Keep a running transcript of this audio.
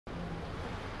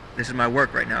This is my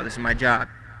work right now. This is my job.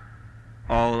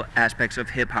 All aspects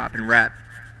of hip-hop and rap.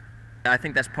 I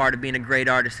think that's part of being a great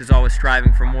artist, is always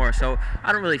striving for more. So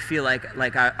I don't really feel like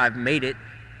I've made it.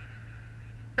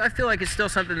 I feel like it's still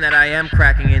something that I am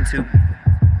cracking into.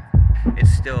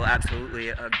 It's still absolutely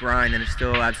a grind, and it's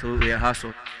still absolutely a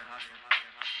hustle.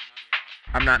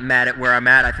 I'm not mad at where I'm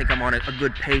at. I think I'm on a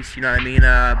good pace, you know what I mean?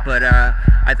 I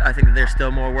think that there's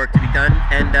still more work to be done,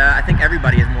 and I think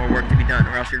everybody has more work to be done,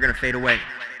 or else you're gonna fade away.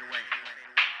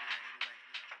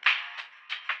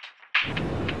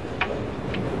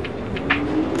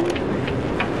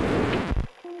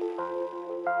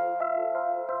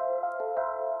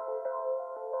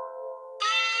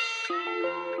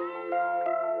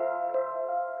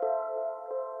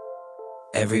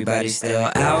 Everybody's still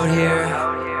out here,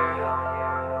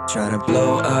 trying to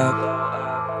blow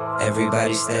up.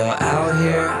 Everybody's still out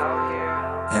here,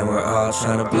 and we're all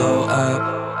trying to blow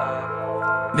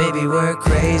up. Maybe we're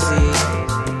crazy,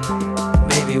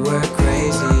 maybe we're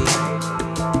crazy,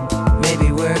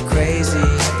 maybe we're crazy,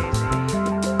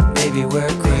 maybe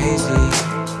we're crazy.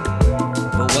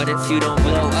 But what if you don't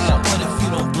blow up? What if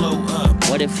you don't blow up?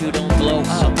 What if you don't blow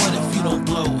up? What if you don't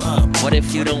blow up? What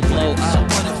if you don't blow up?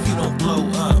 What if you don't blow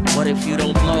up? What if you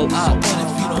don't blow up? What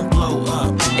if you don't blow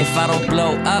up? If I don't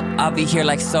blow up, I'll be here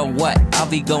like so what? I'll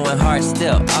be going hard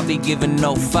still, I'll be giving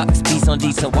no fucks. Beats on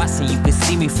decent Watson, you can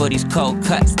see me for these cold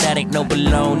cuts. That ain't no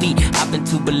baloney, I've been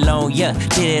to Bologna.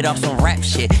 Did it off some rap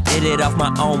shit, did it off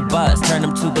my own buzz. Turned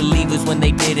them to believers when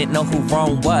they didn't know who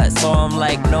Rone was. So I'm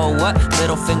like, know what?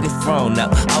 Little finger thrown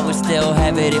up. I would still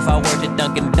have it if I worked at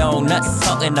Dunkin' Donuts.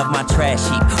 Salting up my trash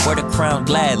heap, wear the crown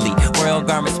gladly. Royal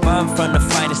garments spun from the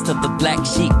finest of the black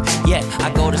sheep. Yeah,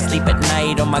 I go to sleep at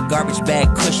night on my garbage bag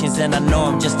cushions, and I know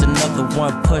I'm just another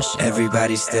one push.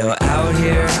 Everybody's still out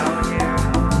here,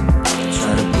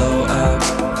 trying to blow up.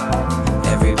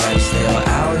 Everybody's still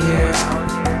out here,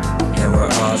 and we're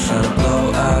all trying to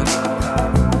blow up.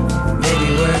 Maybe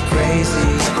we're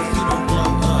crazy,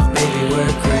 maybe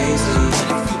we're crazy,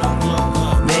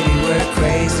 maybe we're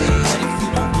crazy,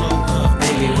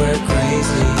 maybe we're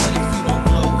crazy.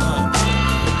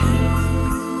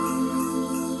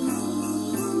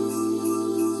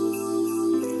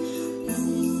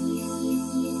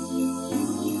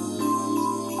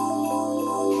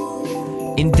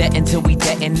 In debt until we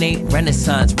detonate,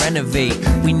 renaissance, renovate.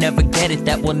 We never get it,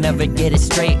 that we'll never get it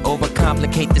straight.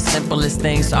 Overcomplicate the simplest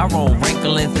things, our own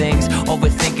wrinkling things.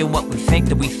 Overthinking what we think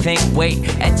that we think. Wait,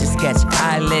 etch a sketch,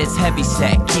 eyelids heavy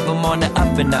set. Keep them on the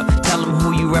up and up, tell them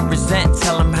who you represent.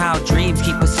 Tell them how dreams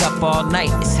keep us up all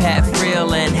night. It's half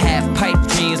real and half pipe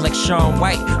dreams like Sean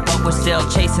White. But we're still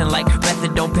chasing like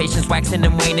methadone patients, waxing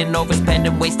and waning,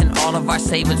 overspending, wasting all of our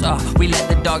savings. We let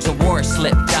the dogs of war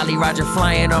slip. Jolly Roger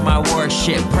flying on my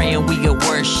warship, praying we get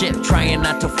worship, trying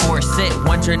not to force it.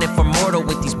 Wondering if I'm mortal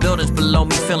with these buildings below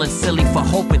me, feeling silly for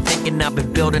hoping, thinking I've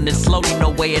been building it slowly. No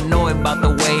way of knowing about the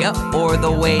way up or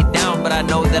the way down, but I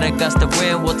know that a gust of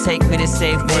wind will take me to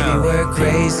safe ground. Maybe we're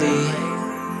crazy.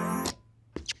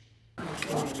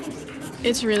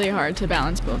 It's really hard to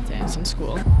balance both dance and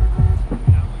school.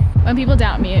 When people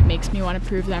doubt me, it makes me want to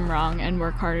prove them wrong and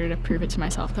work harder to prove it to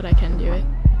myself that I can do it.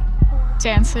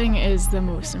 Dancing is the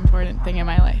most important thing in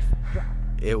my life.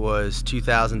 It was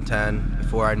 2010.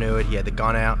 Before I knew it, he had the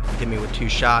gun out, hit me with 2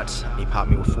 shots. He popped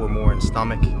me with 4 more in the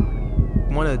stomach.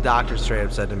 One of the doctors straight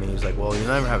up said to me, he was like, well, you'll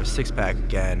never have a six-pack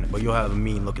again, but you'll have a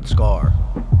mean-looking scar.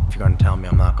 If you're going to tell me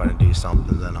I'm not going to do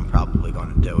something, then I'm probably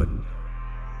going to do it.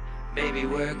 Maybe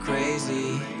we're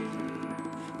crazy.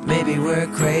 Maybe we're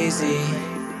crazy.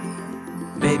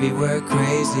 Maybe we're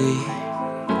crazy.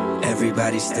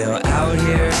 Everybody's still out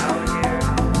here,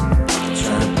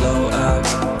 trying to blow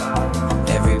up.